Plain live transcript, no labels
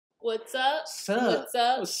What's up? What's up? What's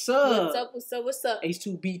up? What's up? What's up? What's up? What's up?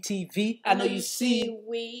 H2BTV. I know you see.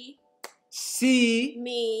 We. See.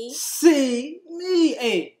 Me. See. Me.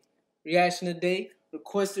 Hey. Reaction today.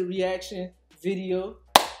 Requested reaction video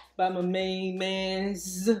by my main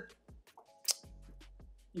mans.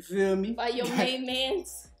 You feel me? By your main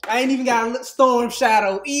mans. I ain't even got a storm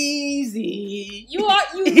shadow. Easy. You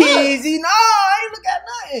look. Easy. No, I ain't look at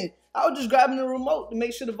nothing. I was just grabbing the remote to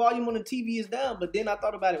make sure the volume on the TV is down. But then I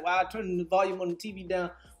thought about it. Why I turning the volume on the TV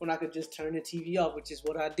down when I could just turn the TV off, which is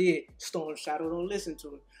what I did. Storm Shadow, don't listen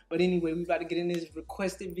to it. But anyway, we about to get in this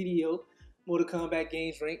requested video. Mortal Kombat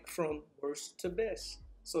games ranked from worst to best.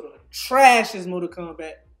 So the trash is Mortal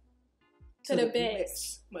Kombat to the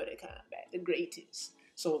best. Mortal Kombat, the greatest.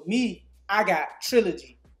 So me, I got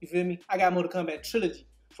Trilogy. You feel me? I got Mortal Kombat Trilogy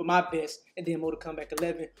for my best, and then Mortal Kombat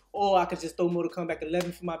 11. Or I could just throw Mortal Kombat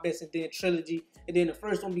 11 for my best, and then Trilogy, and then the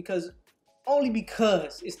first one only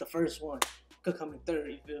because it's the first one. Could come in third,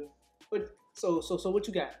 you feel me? But so what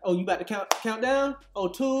you got? Oh, you about to count down? Oh,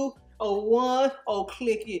 2, oh, 1, oh,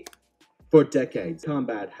 click it. For decades,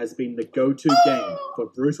 Kombat has been the go-to game for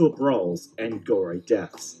brutal brawls and gory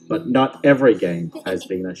deaths. But not every game has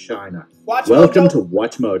been a shiner. Welcome to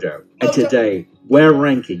Watchmojo, and today we're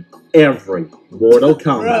ranking every Mortal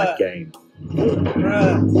Kombat game.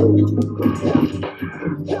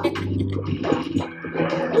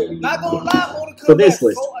 Not gonna lie, Mortal Kombat. For this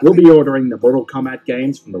list, we'll be ordering the Mortal Kombat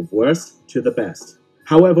games from the worst to the best.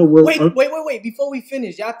 However, we'll... Wait. Before we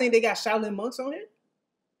finish, y'all think they got Shaolin monks on here?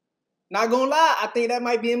 Not gonna lie, I think that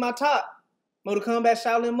might be in my top. Mortal Kombat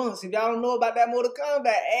Shaolin monks. If y'all don't know about that Mortal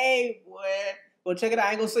Kombat, hey, boy, go check it out. I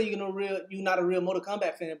ain't gonna say you're not a real Mortal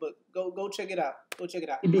Kombat fan, but go check it out. Go check it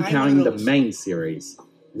out. You'd be counting the main series.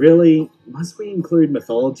 Really? Must we include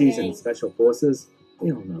mythologies and special forces?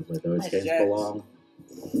 We all know where those games belong.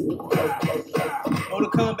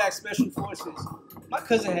 Mortal Kombat Special Forces. My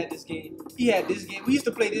cousin had this game. He had this game. We used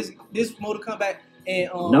to play this Mortal Kombat and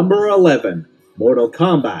Number 11. Mortal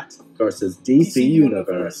Kombat versus DC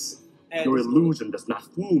Universe. Your illusion does not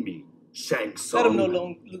fool me, Shang Tsung. Let him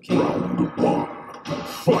know, Liu Kang.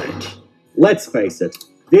 Fight. Let's face it,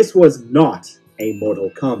 this was not a Mortal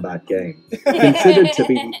Kombat game. Considered to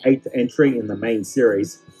be the 8th entry in the main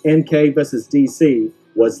series, MK vs DC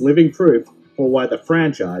was living proof for why the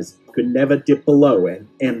franchise could never dip below an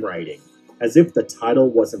M rating. As if the title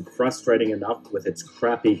wasn't frustrating enough with its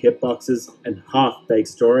crappy hitboxes and half-baked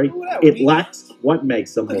story, it lacked what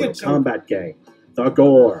makes a Mortal Kombat game: the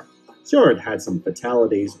gore. Sure, it had some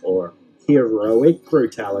fatalities or heroic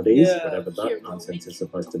brutalities, whatever that nonsense is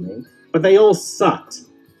supposed to mean, but they all sucked.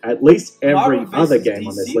 At least every other game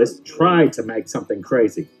on this list tried to make something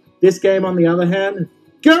crazy. This game, on the other hand,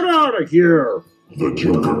 get out of here! The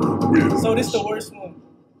Joker wins. So this is the worst one.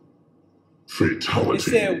 Fatality. It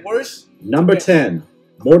said worst. Number 10,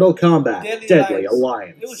 Mortal Kombat Deadly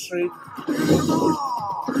Alliance. It was straight.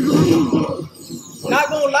 Not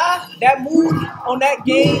gonna lie, that move on that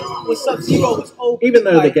game with Sub-Zero was OP. Even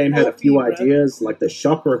though the game had a few ideas, like the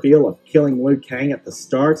shock reveal of killing Liu Kang at the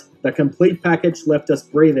start, the complete package left us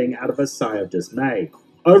breathing out of a sigh of dismay.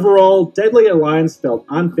 Overall, Deadly Alliance felt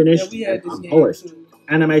unfinished and unpolished.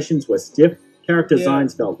 Animations were stiff, character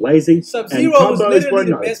designs felt lazy, and combos were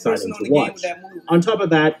not exciting to watch. On top of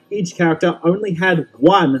that, each character only had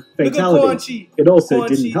one fatality. It also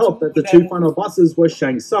didn't help that the two final bosses were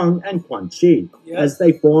Shang Tsung and Quan Chi, as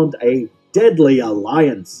they formed a deadly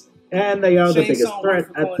alliance, and they are the biggest threat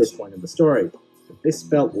at this point in the story. This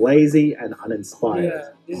felt lazy and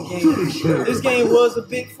uninspired. This game was a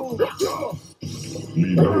big fool.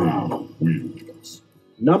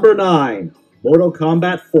 Number 9, Mortal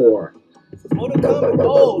Kombat 4. Mortal Kombat.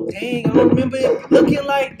 Oh, dang, I don't remember it looking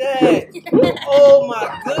like that. Oh,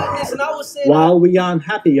 my goodness. And I was saying... While we aren't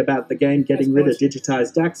happy about the game getting rid of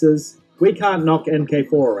digitized axes, we can't knock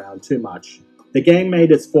MK4 around too much. The game made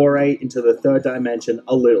its foray into the third dimension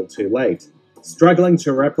a little too late, struggling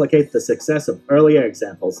to replicate the success of earlier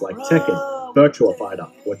examples like Tekken, Virtua Fighter,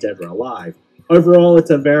 or Dead or Alive. Overall,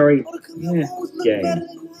 it's a very game.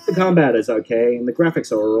 The combat is okay, and the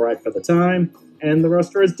graphics are alright for the time, and the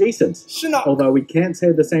roster is decent. Although we can't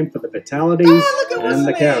say the same for the fatalities and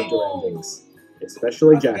the character endings,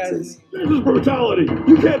 especially Jax's. This is brutality.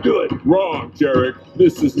 You can't do it. Wrong, Jarek.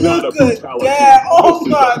 This is not a brutality. Yeah. Oh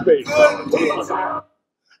my goodness.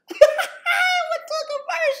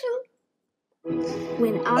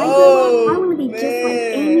 When I grow up, I want to be just like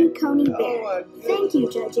Amy Coney Barrett. Thank you,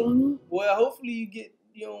 Judge Amy. Well, hopefully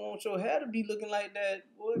you don't want your hair to be looking like that,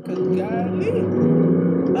 boy, because golly,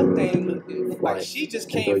 that thing looked like she just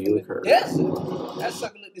came from the desert. That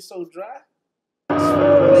sucker looked so dry.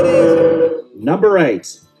 Number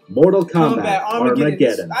 8, Mortal Kombat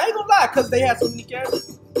Armageddon. I ain't gonna lie, because they had so many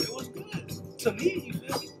characters. It was good. To me, you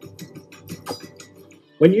feel me?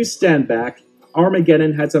 When you stand back,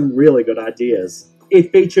 Armageddon had some really good ideas.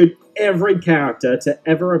 It featured every character to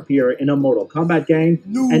ever appear in a Mortal Kombat game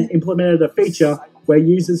and implemented a feature where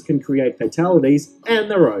users can create fatalities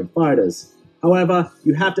and their own fighters. However,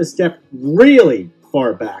 you have to step really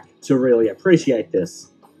far back to really appreciate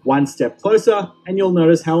this. One step closer and you'll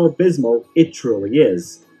notice how abysmal it truly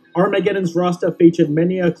is. Armageddon's roster featured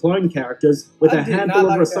many clone characters with a handful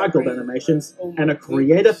of recycled animations and a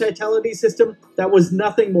creator fatality system that was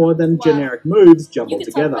nothing more than generic moves jumbled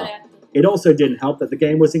together. It also didn't help that the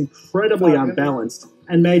game was incredibly unbalanced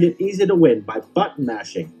and made it easy to win by button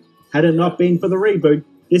mashing. Had it not been for the reboot,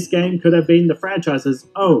 this game could have been the franchise's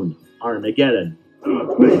own Armageddon.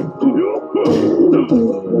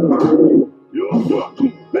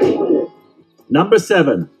 Number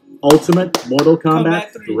 7. Ultimate Mortal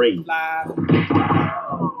Kombat 3. Now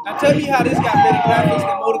tell me how this got better graphics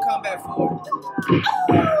than Mortal Kombat 4.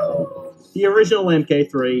 The original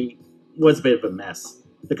MK3 was a bit of a mess.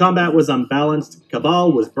 The combat was unbalanced,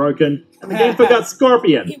 Cabal was broken, and the game forgot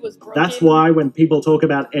Scorpion. He was broken. That's why when people talk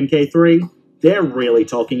about MK3, they're really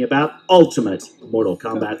talking about Ultimate Mortal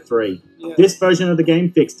Kombat 3. Yeah. This version of the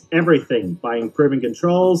game fixed everything by improving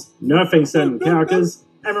controls, nerfing certain characters,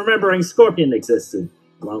 and remembering Scorpion existed,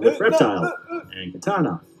 along with Reptile, and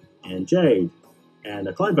Katana, and Jade, and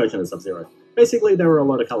a clone version of Sub-Zero. Basically, there were a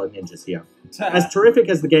lot of colored ninjas here. As terrific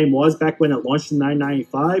as the game was back when it launched in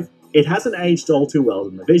 1995, it hasn't aged all too well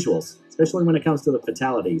in the visuals, especially when it comes to the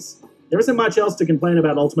fatalities. There isn't much else to complain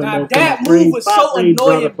about Ultimate Mortal Kombat 3, move was so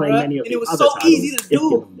annoying, bro. many of And it was other so titles easy to if do.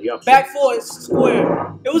 given the option. Back forward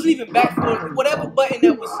square. It wasn't even back forward. Whatever button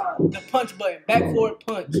that was the punch button. Back forward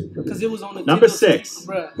punch. Because it was on the Number 6.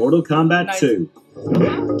 Mortal Kombat 2.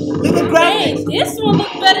 Look at Hey, graphics. this one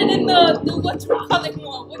looked better than the whatchamacallit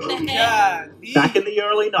one. What the heck? Back in the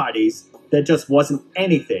early 90s, there just wasn't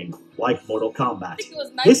anything like Mortal Kombat.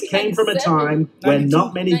 This came from a time when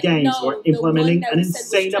not many games were implementing an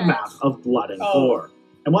insane amount of blood and gore.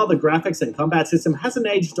 And while the graphics and combat system hasn't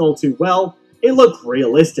aged all too well, it looked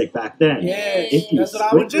realistic back then. If you that's what I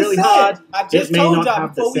squint was just really saying. hard, I just it may told not y'all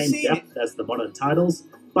have the before we same seen depth as the modern titles,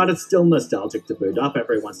 but it's still nostalgic to boot up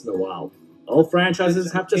every once in a while. All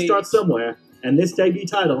franchises have to start somewhere, and this debut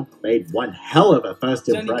title made one hell of a first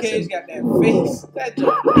Johnny impression. Cage got that face. That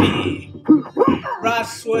joke big. Bro, I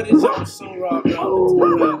swear this joke was so raw,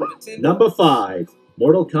 bro. Number 5.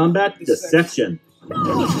 Mortal Kombat Deception.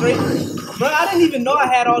 Straight. Bro, I didn't even know I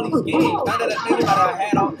had all these games. Now that I think about it, I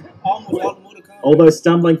had almost all the Mortal Kombat. Although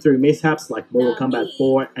stumbling through mishaps like Mortal Kombat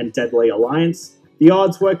 4 and Deadly Alliance, the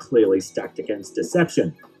odds were clearly stacked against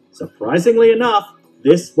Deception. Surprisingly enough,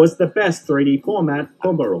 this was the best 3D format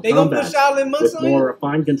for Mortal Kombat. With more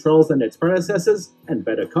refined controls than its predecessors and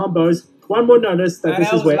better combos, one will notice that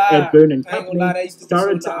this is where Ed Boon and company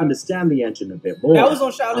started to understand the engine a bit more. On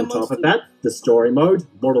top of that, the story mode,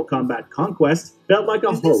 Mortal Kombat Conquest, felt like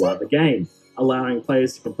a whole other game, allowing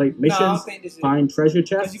players to complete missions, find treasure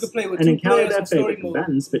chests, and encounter their favorite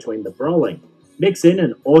combatants between the brawling. Mix in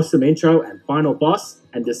an awesome intro and final boss,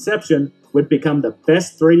 and Deception would become the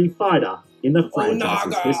best 3D fighter in the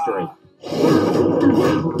franchise's history.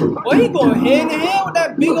 Boy, he going hand in hand with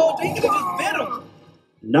that big old thing. He could have just bit him.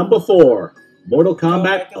 Number 4. Mortal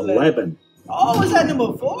Kombat 11. Oh, is that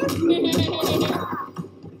number 4?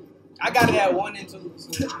 I got it at 1 and 2.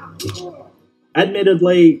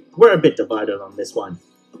 Admittedly, we're a bit divided on this one.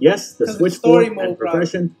 Yes, the switchboard and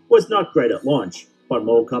progression was not great at launch, but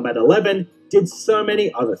Mortal Kombat 11 did so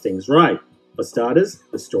many other things right. For starters,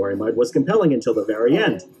 the story mode was compelling until the very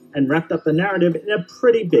end, and wrapped up the narrative in a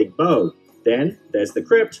pretty big bow. Then, there's the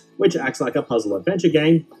Crypt, which acts like a puzzle adventure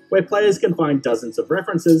game, where players can find dozens of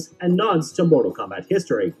references and nods to Mortal Kombat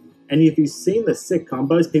history. And if you've seen the sick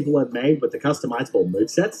combos people have made with the customizable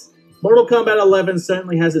movesets, Mortal Kombat 11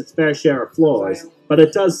 certainly has its fair share of flaws, but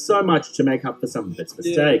it does so much to make up for some of its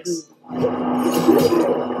mistakes.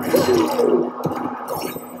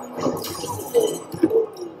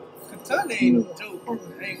 Katana ain't no joke.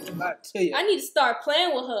 I ain't gonna lie to you. I need to start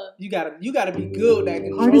playing with her. You gotta be good at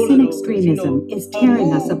that. Partisan extremism is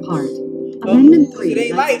tearing us apart. Amendment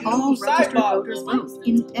 3 lets all registered voters vote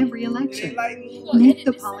in every election. Make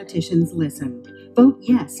the politicians listen. Vote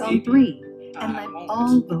yes on 3, and let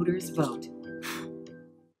all voters vote.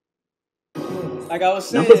 Like I was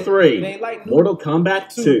saying, Number 3, Mortal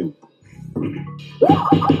Kombat 2.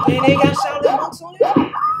 They ain't got Shaolin monks on it?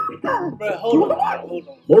 Bro, hold on.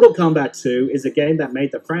 Mortal Kombat 2 is a game that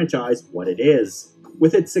made the franchise what it is.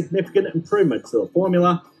 with its significant improvements to the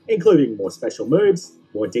formula, including more special moves,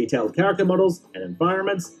 more detailed character models and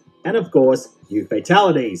environments, and of course, new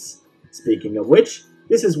fatalities. Speaking of which,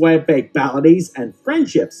 this is where fatalities and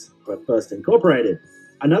friendships were first incorporated.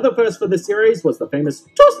 Another first for the series was the famous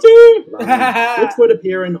Toasty line, which would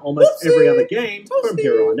appear in almost every other game from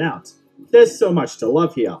here on out. There's so much to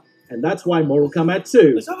love here, and that's why Mortal Kombat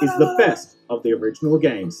 2 is the best of the original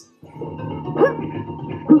games.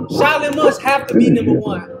 Shaolin must have to be number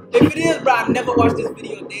 1. If it is, bro, I never watched this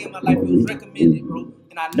video a day in my life. It was recommended, bro.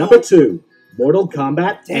 And I know. Number 2, Mortal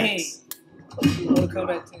Kombat X. Mortal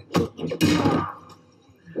Kombat 10.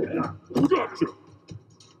 Gotcha.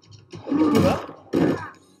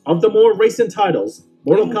 Of the more recent titles,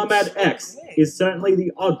 Mortal Kombat X is certainly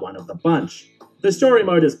the odd one of the bunch. The story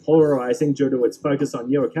mode is polarizing due to its focus on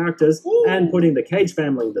newer characters and putting the Cage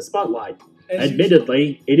family in the spotlight.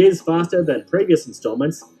 Admittedly, it is faster than previous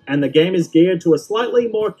installments, and the game is geared to a slightly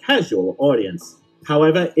more casual audience.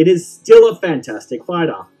 However, it is still a fantastic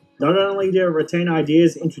fighter. Not only did it retain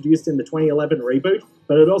ideas introduced in the 2011 reboot,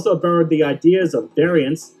 but it also borrowed the ideas of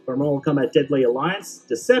variants from Mortal Kombat Deadly Alliance,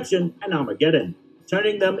 Deception, and Armageddon,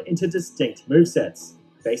 turning them into distinct movesets.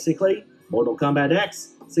 Basically, Mortal Kombat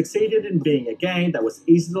X succeeded in being a game that was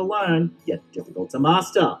easy to learn, yet difficult to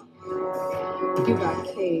master. You got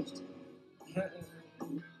caged.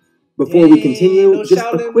 Before we continue, just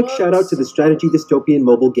a quick shout out to the strategy dystopian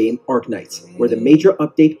mobile game Arknights, where the major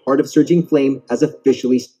update Heart of Surging Flame has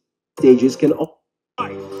officially stages can all.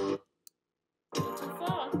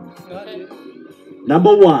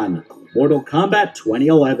 Number 1, Mortal Kombat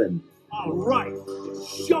 2011. Alright,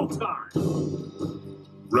 showtime!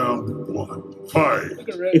 Round 1, fight!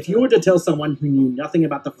 If you were to tell someone who knew nothing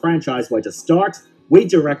about the franchise where to start, we'd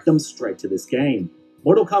direct them straight to this game.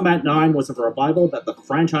 Mortal Kombat 9 was a revival that the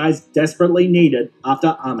franchise desperately needed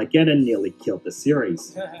after Armageddon nearly killed the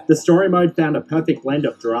series. The story mode found a perfect blend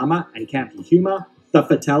of drama and campy humor, the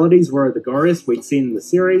fatalities were the goriest we'd seen in the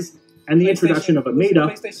series, and the introduction of a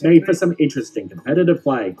meter made for some interesting competitive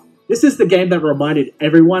play. This is the game that reminded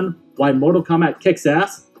everyone why Mortal Kombat kicks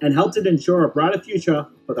ass and helped it ensure a brighter future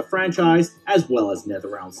for the franchise as well as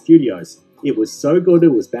NetherRealm Studios. It was so good it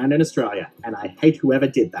was banned in Australia, and I hate whoever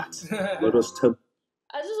did that. Let us tell.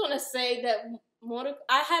 I just want to say that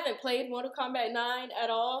I haven't played Mortal Kombat 9 at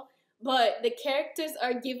all, but the characters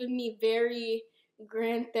are giving me very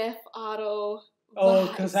Grand Theft Auto vibes. Oh,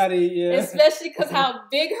 because how they, Especially because how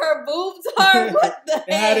big her boobs are. What the heck?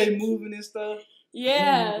 And how they moving and stuff.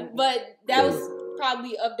 Yeah, but that was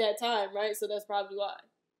probably of that time, right? So that's probably why.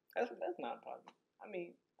 That's not a problem. I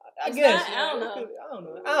mean, I guess. Not, I don't know. I don't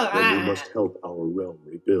know. But we must help our realm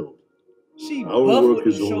rebuild. Our work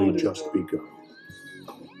has only just begun.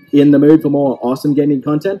 In the mood for more awesome gaming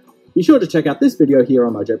content? Be sure to check out this video here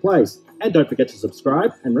on Mojo Plays. And don't forget to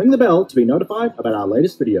subscribe and ring the bell to be notified about our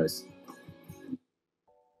latest videos.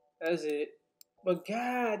 That's it. But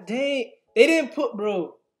god dang, they didn't put,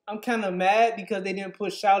 bro, I'm kind of mad because they didn't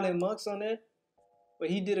put Shaolin Monks on there. But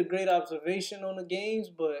he did a great observation on the games.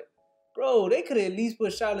 But, bro, they could at least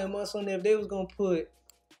put Shaolin Monks on there if they was going to put...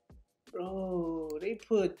 Bro, they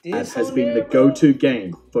put this As has on been there, the bro? go-to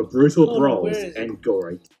game for brutal Hold on, brawls where is it? and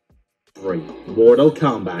gory. 3. Mortal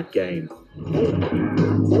Kombat game.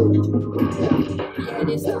 Yeah,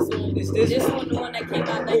 this one. Is this This one? one, the one that came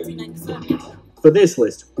out in 1997. For this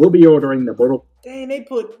list, we'll be ordering the Mortal Dang, they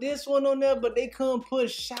put this one on there, but they couldn't put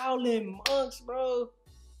Shaolin Monks, bro.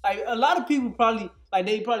 Like, a lot of people probably, like,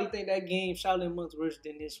 they probably think that game Shaolin Monks worse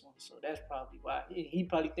than this one. So that's probably why. He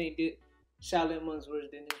probably think that Shaolin Monks worse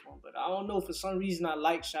than this one. But I don't know, for some reason I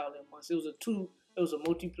like Shaolin Monks. It was a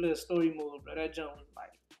multiplayer story mode, bro. That jump was like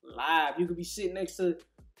live. You could be sitting next to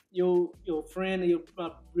your friend or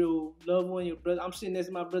your loved one, your brother. I'm sitting next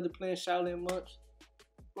to my brother playing Shaolin Monks.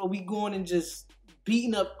 Bro, we going and just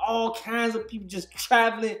beating up all kinds of people, just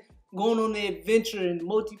traveling, going on the adventure in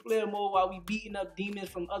multiplayer mode while we beating up demons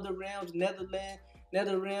from other realms, nether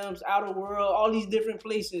realms, outer world, all these different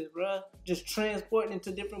places, bro. Just transporting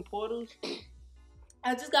into different portals.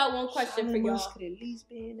 I just got one question for y'all. Could at least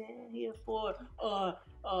be in there here for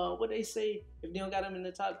what they say, if they don't got them in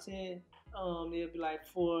the top 10, they'll be like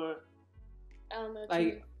for I don't know,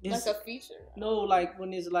 like this, like a feature. no, like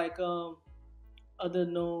when it's like other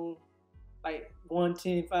known like 1,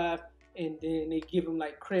 10, 5, and then they give them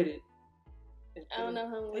like credit. I don't know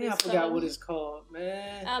how. I forgot what it's called,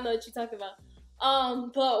 man. I don't know what you're talking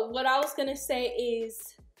about. But what I was gonna say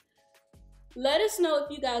is, let us know if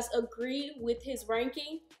you guys agree with his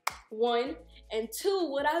ranking, 1, and 2.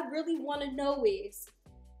 What I really want to know is,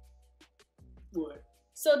 What?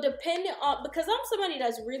 so depending on, because I'm somebody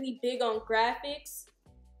that's really big on graphics,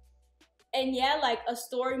 And yeah, like a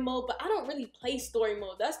story mode, but I don't really play story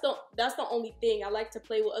mode. That's the only thing I like to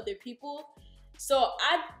play with other people. So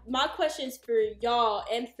my question is for y'all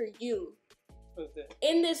and for you.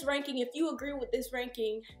 In this ranking, if you agree with this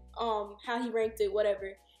ranking, how he ranked it,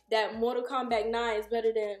 whatever, that Mortal Kombat 9 is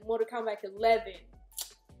better than Mortal Kombat 11,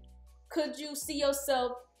 could you see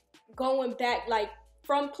yourself going back, like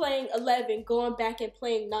from playing 11, going back and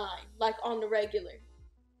playing 9, like on the regular?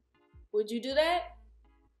 Would you do that?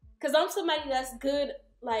 Because I'm somebody that's good,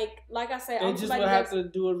 like I said, they I'm just somebody would have that's... to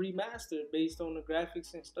do a remaster based on the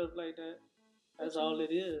graphics and stuff like that. That's all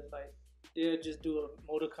it is. Like, they'll just do a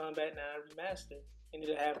Mortal Kombat 9 remaster, and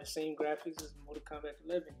it'll have the same graphics as Mortal Kombat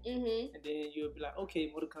 11. Mm-hmm. And then you'll be like, okay,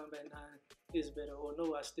 Mortal Kombat 9 is better, or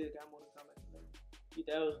no, I still got Mortal Kombat 11.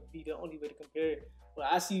 That would be the only way to compare it. But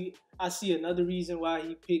I see another reason why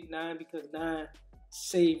he picked 9, because 9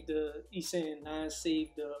 saved the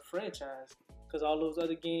franchise. Because all those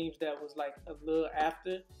other games that was like a little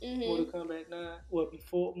after Mortal Kombat 9, or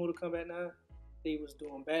before Mortal Kombat 9, they was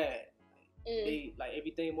doing bad. They like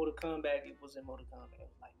everything Mortal Kombat, it was in Mortal Kombat. I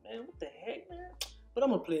was like, man, what the heck, man? But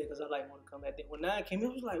I'm gonna play it because I like Mortal Kombat. Then when 9 came in,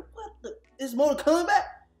 I was like, what this Mortal Kombat?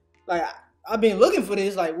 Like I've been looking for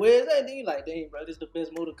this. Like, where's that? Then you like, dang, bro, this is the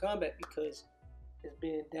best Mortal Kombat because it's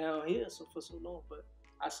been down here for so long. But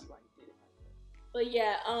I see why he did it. But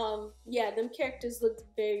yeah, them characters looked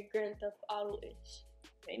very Grand Theft Auto-ish.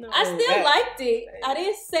 I still liked it. I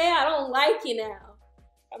didn't say I don't like it now.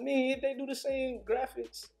 I mean, if they do the same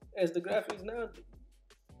graphics as the graphics now,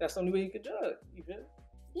 that's the only way you could judge. You feel?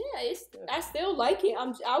 Yeah, I still like it.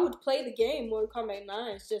 I would play the game Mortal Kombat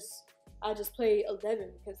 9. It's just I just play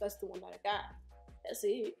 11 because that's the one that I got. That's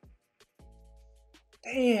it.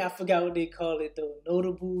 Damn, I forgot what they call it though.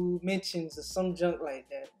 Notable mentions or some junk like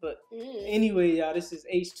that. But anyway, y'all, this is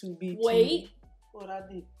H2B. Wait. What I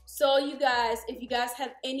did. So you guys, if you guys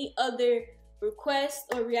have any other requests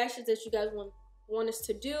or reactions that you guys want us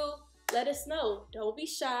to do, let us know. Don't be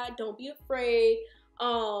shy. Don't be afraid.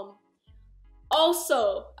 Also,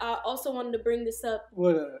 I also wanted to bring this up.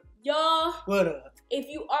 What up? Y'all. What up? If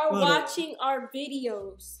you are watching our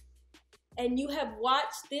videos and you have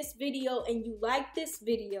watched this video and you like this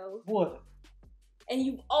video. What? And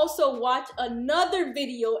you also watch another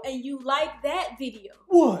video and you like that video.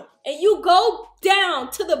 What? And you go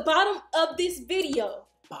down to the bottom of this video.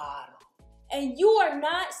 Bottom. And you are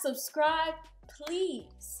not subscribed,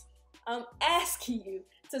 please. I'm asking you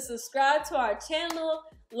to subscribe to our channel,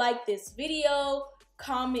 like this video,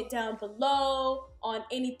 comment down below on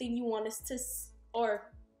anything you want us to,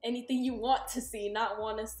 or anything you want to see, not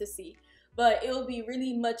want us to see. But it will be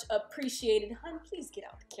really much appreciated. Honey, please get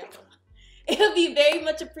out the camera. It'll be very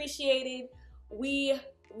much appreciated. We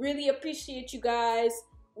really appreciate you guys.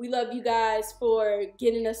 We love you guys for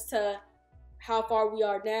getting us to how far we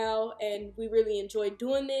are now, and we really enjoy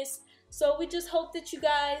doing this. So we just hope that you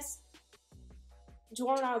guys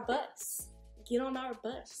join our bus. Get on our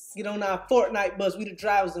bus. Get on our Fortnite bus. We the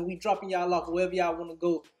drivers and we dropping y'all off wherever y'all want to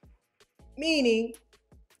go. Meaning,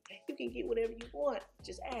 you can get whatever you want.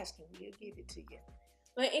 Just ask him. We'll give it to you.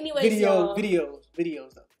 But anyways, y'all. Videos.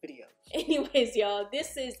 Anyways, y'all.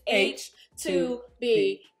 This is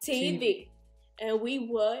H2B TV. And we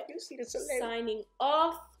what? You see the signing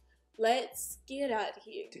off. Let's get out of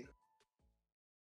here.